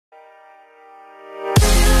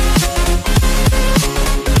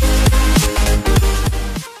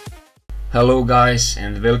Hello guys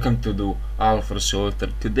and welcome to the Alpha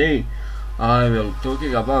Software. Today I will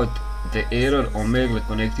talking about the error Omegle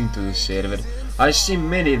connecting to the server. I see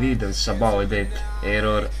many videos about that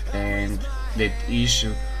error and that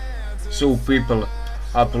issue, so people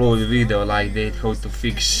upload video like that, how to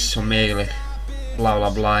fix Omegle blah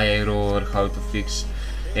blah blah error, how to fix,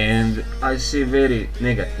 and I see very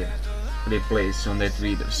negative replies on that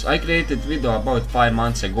videos. I created video about 5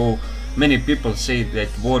 months ago. Many people say that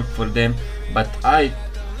work for them, but I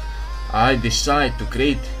decide to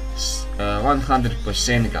create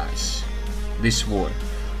 100% guys this work.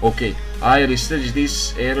 Okay, I researched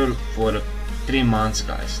this error for 3 months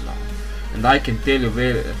guys now, and I can tell you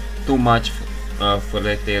very too much for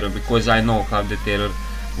that error because I know how that error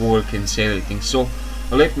work and everything. So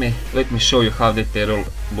let me show you how that error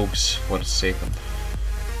looks for a second.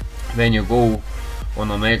 When you go on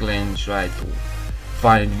Omegle and try to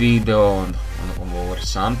find video or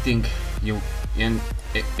something,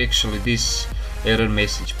 actually this error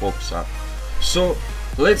message pops up. So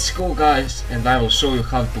let's go guys, and I will show you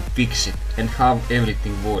how to fix it and how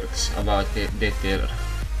everything works about that error.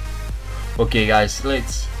 Okay guys,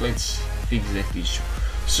 let's fix that issue.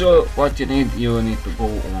 So what you need to go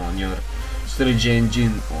on your search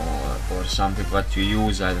engine or something what you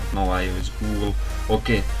use. I don't know, I use Google.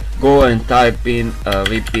 Okay, go and type in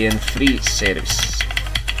VPN free service.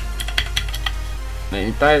 When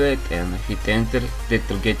you type it and hit enter, that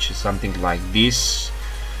will get you something like this,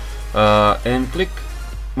 and click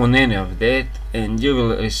on any of that and you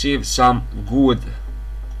will receive some good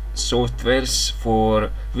softwares for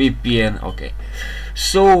VPN. Okay,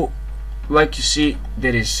 so like you see,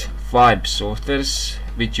 there is 5 softwares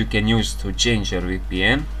which you can use to change your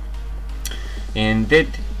VPN, and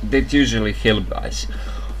that usually help guys.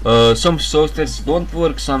 Some softwares don't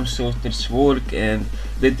work, some softwares work, and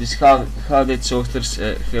that is how that softwares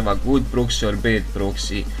have a good proxy or bad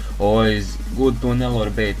proxy, or is good tunnel or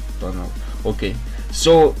bad tunnel. Okay,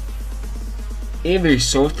 so every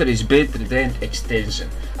software is better than extension.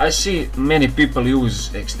 I see many people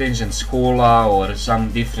use extensions Cola or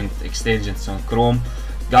some different extensions on Chrome.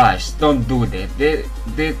 Guys, don't do that.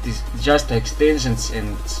 That is just extensions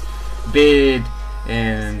and it's bad,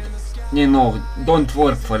 and you know, don't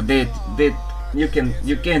work for that. That you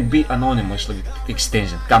can't be anonymous with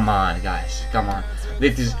extension. Come on guys, come on.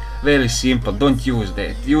 That is very simple. Don't use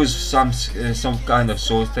that. Use some kind of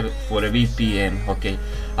software for a VPN. Okay,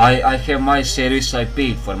 I have my service. I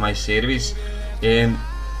paid for my service, and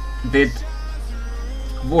that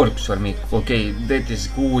works for me. Okay, that is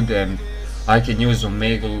good, and I can use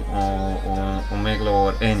Omegle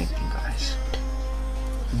or anything guys.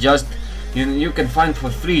 Just you can find for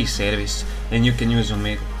free service and you can use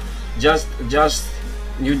Omegle.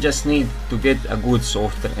 You just need to get a good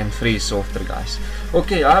software and free software guys.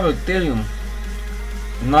 Okay, I will tell you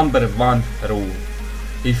number 1 rule.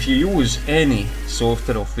 If you use any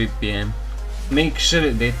software of VPN, make sure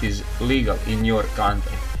that is legal in your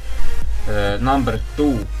country. Number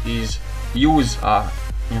 2 is use a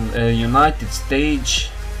United States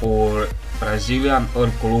or Brazilian or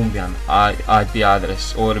Colombian IP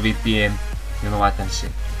address or VPN, you know what I'm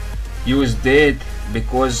saying. Use that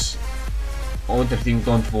because other thing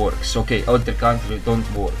don't works. Okay, other country don't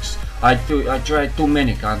works. I tried too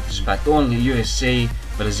many countries, but only USA,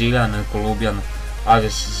 Brazilian and Colombian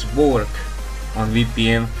addresses work on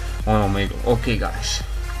VPN on Omegle. Okay guys,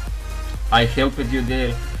 I helped you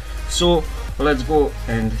there, so let's go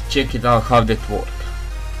and check it out how that works.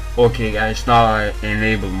 Okay guys, now I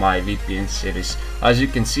enable my VPN service. As you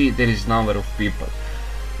can see, there is number of people.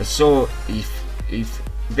 So if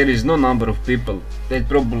there is no number of people, that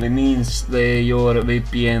probably means that your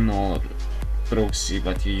VPN or proxy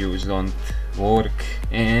that you use don't work.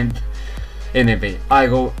 And anyway, I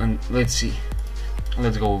go and let's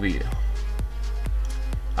go video.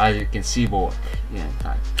 As you can see, work. Yeah,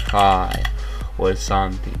 type hi or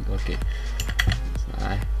something. Okay,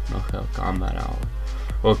 I don't have camera.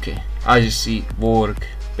 Okay, as you see, work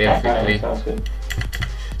perfectly.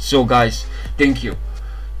 So guys, thank you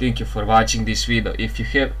for watching this video. If you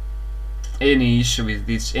have any issue with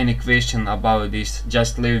this, any question about this,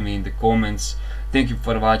 just leave me in the comments. Thank you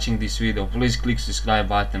for watching this video. Please click subscribe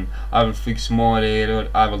button. I will fix more error,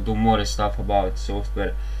 I will do more stuff about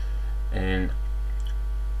software, and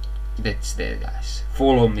that's that guys.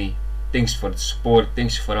 Follow me. Thanks for the support,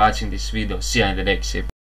 thanks for watching this video. See you in the next episode.